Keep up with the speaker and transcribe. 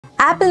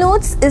Apple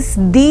Notes is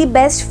the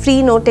best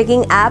free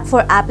note-taking app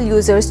for Apple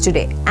users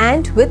today.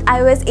 And with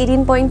iOS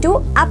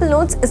 18.2, Apple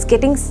Notes is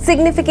getting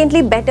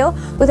significantly better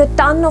with a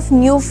ton of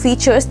new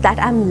features that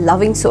I'm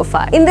loving so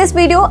far. In this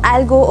video,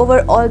 I'll go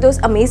over all those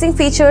amazing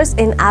features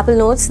in Apple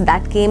Notes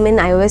that came in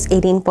iOS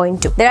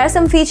 18.2. There are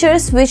some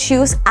features which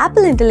use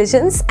Apple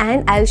Intelligence,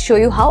 and I'll show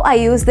you how I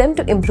use them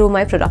to improve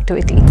my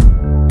productivity.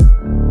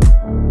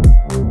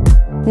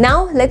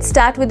 Now let's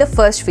start with the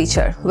first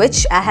feature,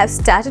 which I have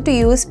started to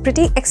use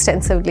pretty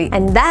extensively,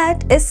 and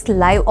that is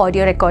live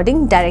audio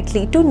recording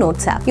directly to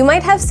Notes app. You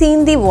might have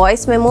seen the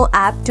voice memo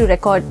app to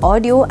record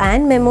audio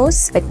and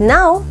memos, but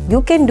now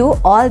you can do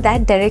all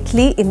that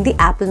directly in the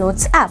Apple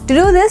Notes app. To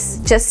do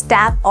this, just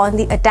tap on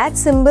the attach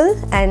symbol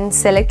and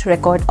select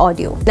record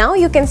audio. Now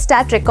you can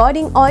start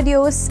recording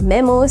audios,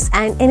 memos,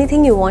 and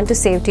anything you want to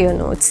save to your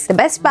notes. The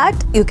best part,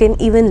 you can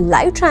even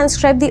live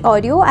transcribe the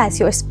audio as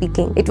you're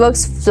speaking. It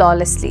works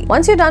flawlessly.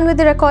 Once you're done with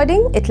the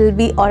recording, it will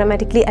be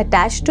automatically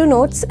attached to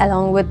Notes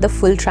along with the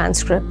full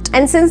transcript.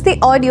 And since the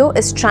audio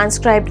is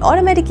transcribed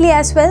automatically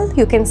as well,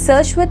 you can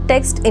search with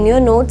text in your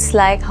notes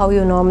like how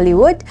you normally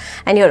would,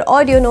 and your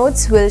audio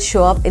notes will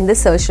show up in the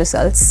search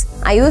results.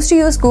 I used to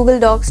use Google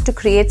Docs to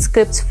create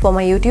scripts for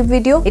my YouTube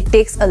video. It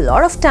takes a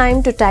lot of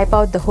time to type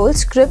out the whole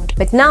script,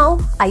 but now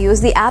I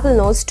use the Apple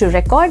Notes to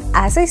record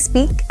as I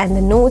speak, and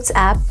the Notes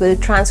app will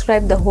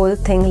transcribe the whole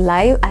thing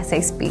live as I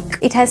speak.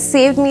 It has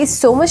saved me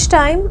so much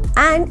time,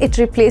 and it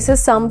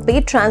replaces some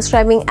paid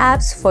transcribing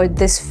apps for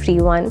this free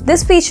one.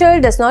 This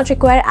feature does not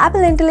require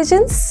Apple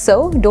Intelligence,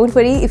 so don't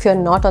worry if you're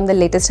not on the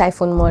latest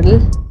iPhone model.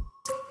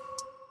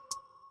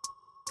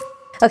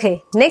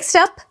 Okay, next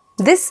up,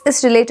 this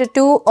is related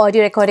to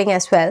audio recording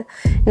as well.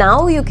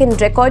 Now you can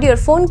record your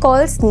phone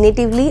calls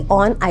natively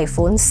on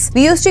iPhones.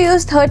 We used to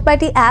use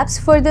third-party apps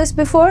for this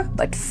before,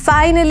 but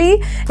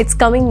finally it's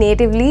coming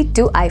natively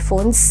to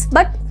iPhones.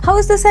 But how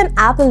is this an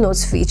Apple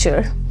Notes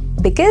feature?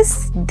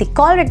 Because the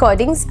call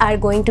recordings are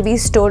going to be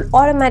stored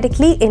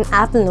automatically in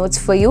Apple Notes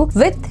for you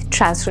with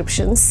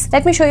transcriptions.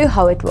 Let me show you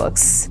how it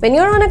works. When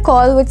you're on a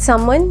call with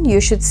someone,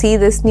 you should see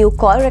this new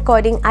call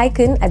recording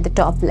icon at the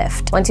top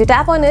left. Once you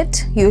tap on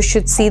it, you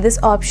should see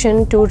this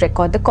option to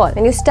record the call.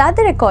 When you start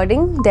the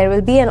recording, there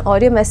will be an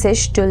audio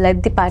message to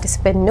let the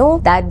participant know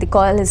that the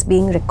call is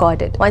being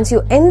recorded. Once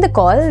you end the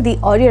call, the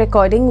audio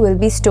recording will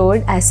be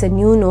stored as a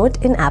new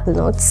note in Apple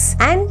Notes.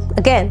 And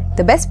again,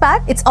 the best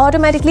part, it's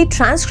automatically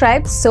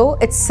transcribed, so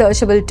it's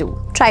searchable too.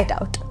 Try it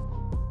out.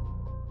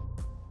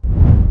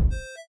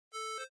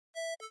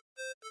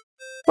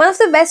 One of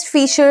the best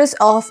features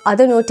of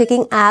other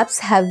note-taking apps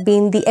have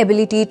been the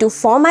ability to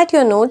format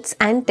your notes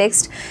and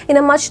text in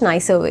a much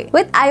nicer way.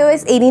 With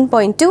iOS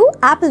 18.2,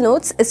 Apple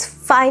Notes is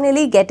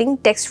finally getting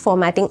text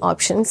formatting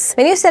options.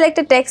 When you select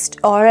a text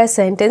or a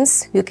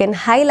sentence, you can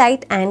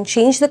highlight and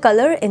change the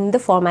color in the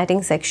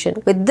formatting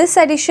section. With this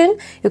addition,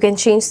 you can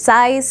change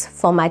size,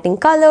 formatting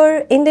color,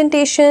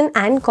 indentation,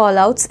 and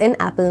callouts in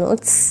Apple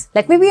Notes.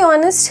 Let me be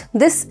honest,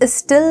 this is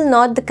still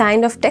not the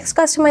kind of text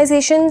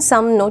customization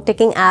some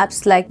note-taking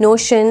apps like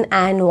Notion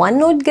and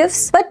OneNote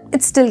gives, but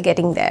it's still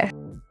getting there.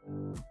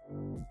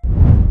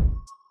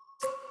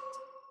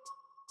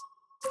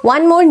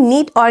 One more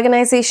neat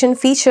organization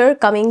feature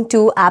coming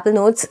to Apple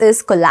Notes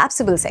is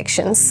collapsible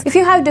sections. If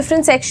you have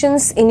different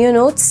sections in your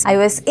notes,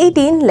 iOS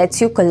 18 lets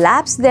you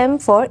collapse them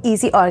for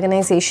easy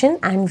organization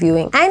and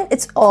viewing, and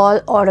it's all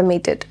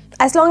automated.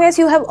 As long as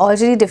you have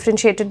already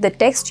differentiated the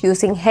text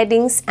using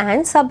headings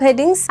and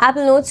subheadings,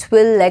 Apple Notes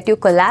will let you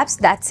collapse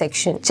that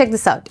section. Check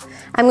this out.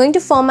 I'm going to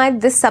format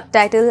this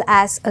subtitle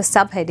as a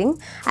subheading.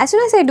 As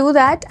soon as I do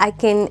that, I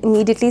can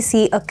immediately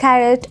see a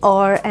caret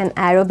or an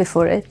arrow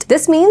before it.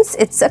 This means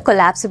it's a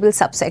collapsible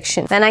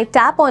subsection. When I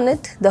tap on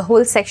it, the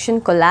whole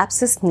section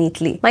collapses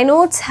neatly. My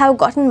notes have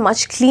gotten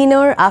much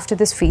cleaner after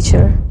this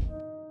feature.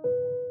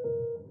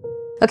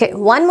 Okay,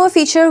 one more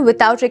feature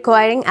without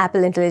requiring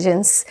Apple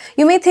Intelligence.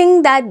 You may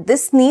think that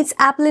this needs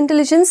Apple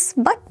Intelligence,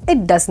 but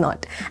it does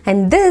not.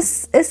 And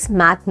this is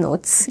Math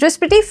Notes. It was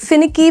pretty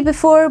finicky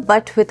before,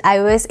 but with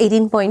iOS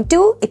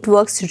 18.2, it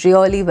works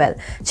really well.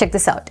 Check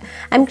this out.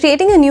 I'm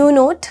creating a new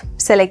note,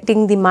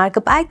 selecting the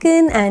markup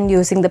icon and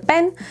using the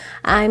pen.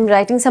 I'm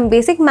writing some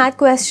basic math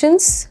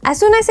questions. As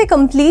soon as I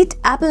complete,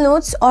 Apple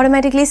Notes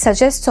automatically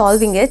suggests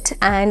solving it,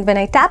 and when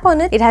I tap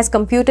on it, it has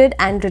computed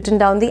and written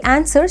down the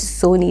answers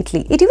so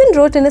neatly. It even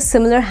wrote in a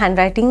similar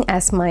handwriting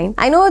as mine.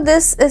 I know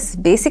this is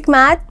basic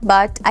math,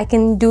 but I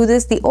can do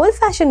this the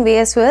old-fashioned way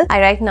as well.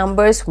 I write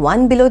numbers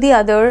one below the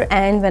other,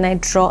 and when I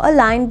draw a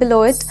line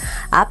below it,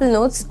 Apple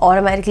Notes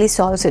automatically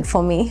solves it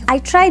for me. I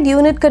tried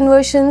unit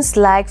conversions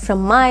like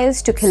from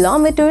miles to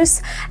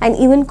kilometers, and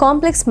even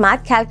complex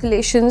math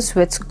calculations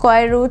with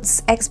square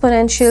roots,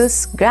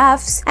 exponentials,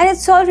 graphs, and it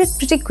solved it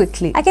pretty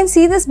quickly. I can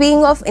see this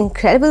being of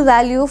incredible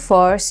value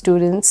for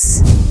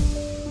students.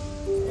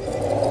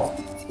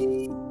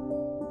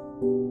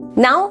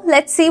 Now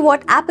let's see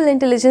what Apple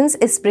Intelligence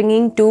is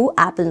bringing to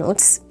Apple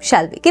Notes,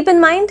 shall we? Keep in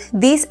mind,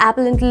 these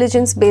Apple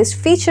Intelligence based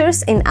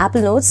features in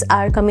Apple Notes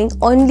are coming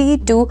only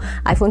to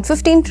iPhone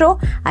 15 Pro,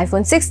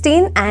 iPhone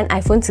 16 and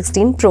iPhone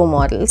 16 Pro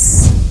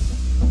models.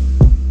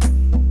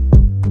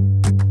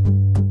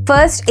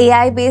 First,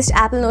 AI-based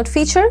Apple Note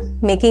feature,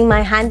 making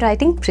my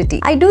handwriting pretty.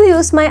 I do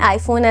use my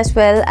iPhone as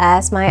well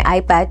as my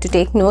iPad to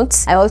take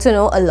notes. I also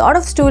know a lot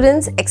of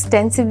students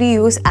extensively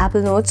use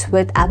Apple Notes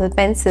with Apple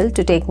Pencil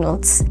to take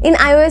notes. In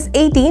iOS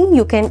 18,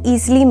 you can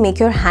easily make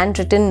your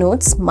handwritten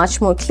notes much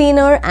more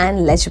cleaner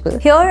and legible.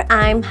 Here,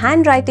 I'm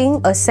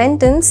handwriting a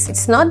sentence.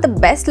 It's not the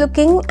best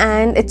looking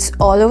and it's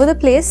all over the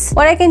place.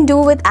 What I can do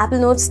with Apple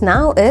Notes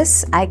now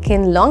is I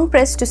can long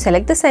press to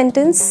select the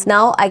sentence.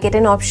 Now I get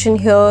an option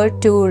here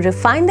to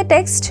refine the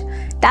text.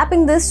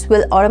 Tapping this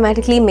will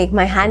automatically make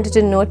my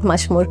handwritten note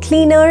much more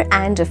cleaner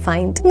and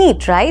refined.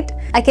 Neat, right?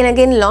 I can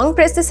again long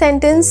press the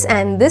sentence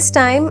and this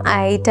time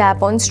I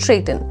tap on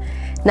straighten.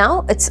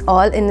 Now it's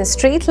all in a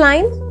straight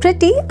line,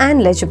 pretty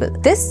and legible.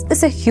 This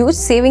is a huge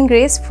saving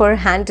grace for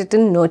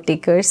handwritten note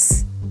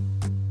takers.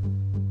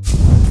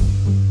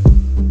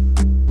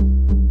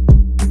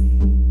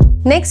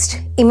 Next,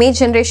 image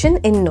generation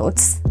in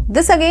Notes.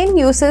 This again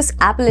uses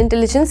Apple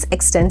Intelligence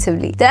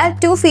extensively. There are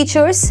two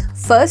features.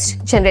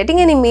 First,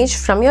 generating an image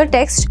from your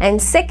text, and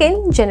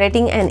second,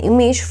 generating an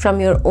image from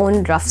your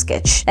own rough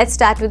sketch. Let's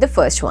start with the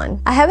first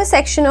one. I have a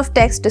section of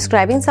text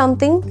describing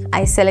something.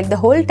 I select the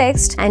whole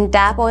text and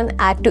tap on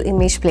Add to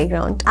Image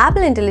Playground.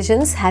 Apple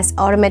Intelligence has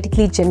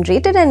automatically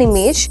generated an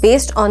image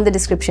based on the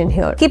description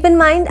here. Keep in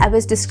mind, I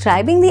was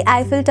describing the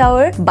Eiffel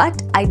Tower,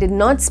 but I did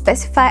not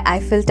specify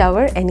Eiffel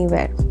Tower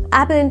anywhere.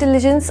 Apple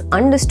Intelligence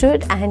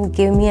understood and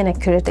gave me an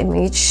accurate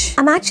image.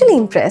 I'm actually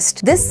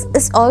impressed. This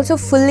is also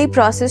fully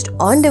processed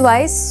on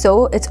device,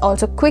 so it's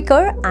also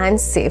quicker and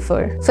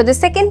safer. For the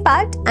second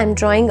part, I'm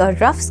drawing a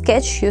rough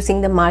sketch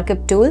using the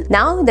markup tool.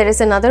 Now there is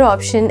another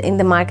option in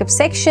the markup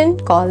section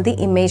called the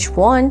image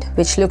wand,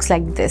 which looks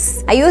like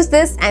this. I use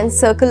this and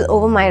circle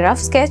over my rough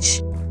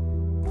sketch.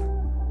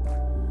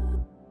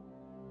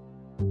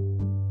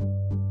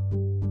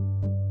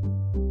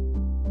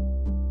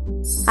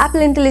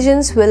 Apple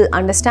Intelligence will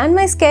understand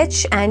my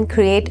sketch and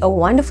create a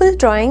wonderful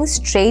drawing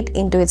straight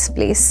into its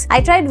place. I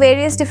tried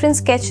various different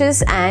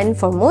sketches and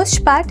for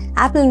most part,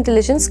 Apple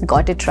Intelligence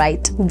got it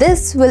right.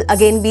 This will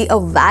again be a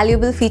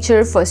valuable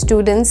feature for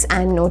students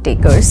and note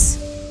takers.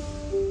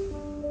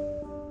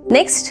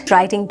 Next,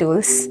 writing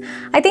tools.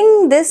 I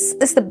think this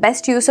is the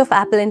best use of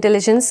Apple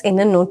Intelligence in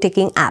a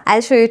note-taking app.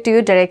 I'll show it to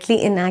you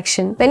directly in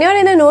action. When you're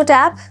in a note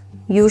app,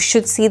 you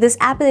should see this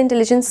Apple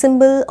Intelligence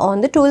symbol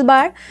on the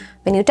toolbar.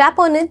 When you tap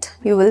on it,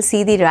 you will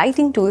see the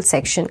writing tool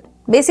section.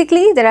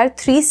 Basically, there are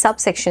three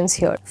subsections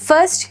here.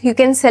 First, you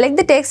can select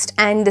the text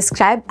and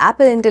describe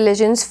Apple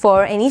Intelligence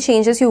for any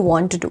changes you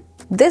want to do.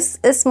 This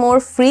is more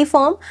free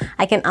form.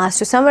 I can ask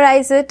to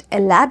summarize it,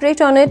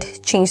 elaborate on it,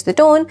 change the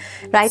tone,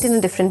 write in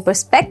a different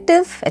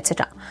perspective,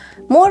 etc.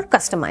 More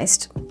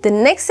customized. The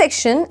next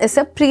section is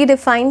a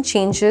predefined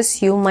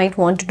changes you might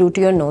want to do to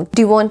your note.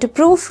 Do you want to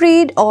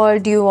proofread or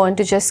do you want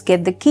to just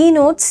get the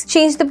keynotes?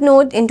 Change the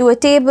note into a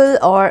table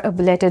or a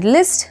bulleted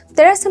list?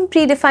 There are some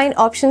predefined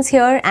options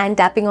here and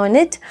tapping on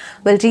it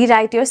will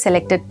rewrite your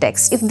selected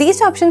text. If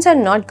these options are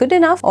not good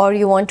enough or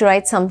you want to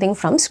write something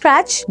from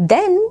scratch,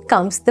 then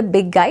comes the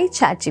big guy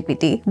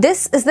ChatGPT.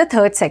 This is the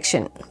third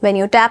section. When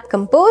you tap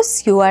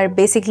Compose, you are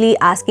basically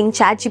asking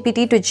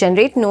ChatGPT to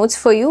generate notes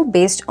for you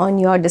based on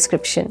your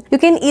description. You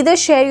can either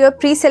share your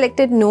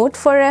pre-selected note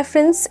for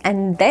reference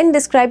and then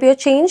describe your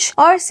change,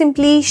 or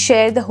simply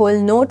share the whole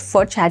note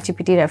for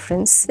ChatGPT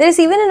reference. There is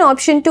even an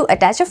option to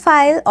attach a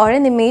file or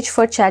an image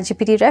for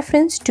ChatGPT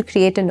reference to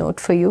create a note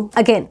for you.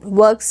 Again,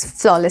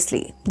 works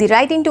flawlessly. The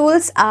writing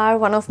tools are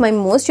one of my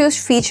most used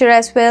feature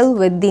as well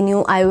with the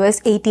new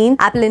iOS 18,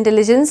 Apple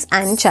Intelligence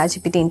and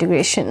ChatGPT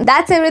integration.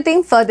 That's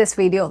everything for this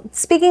video.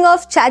 Speaking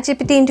of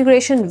ChatGPT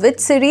integration with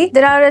Siri,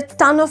 there are a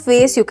ton of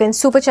ways you can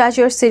supercharge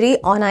your Siri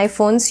on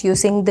iPhones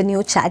using the new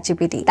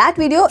ChatGPT. That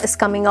video is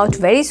coming out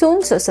very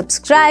soon, so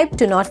subscribe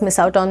to not miss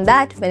out on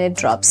that when it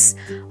drops.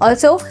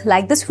 Also,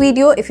 like this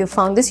video if you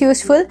found this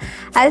useful.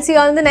 I'll see you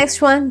all in the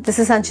next one. This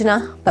is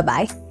Anjana.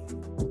 Bye-bye.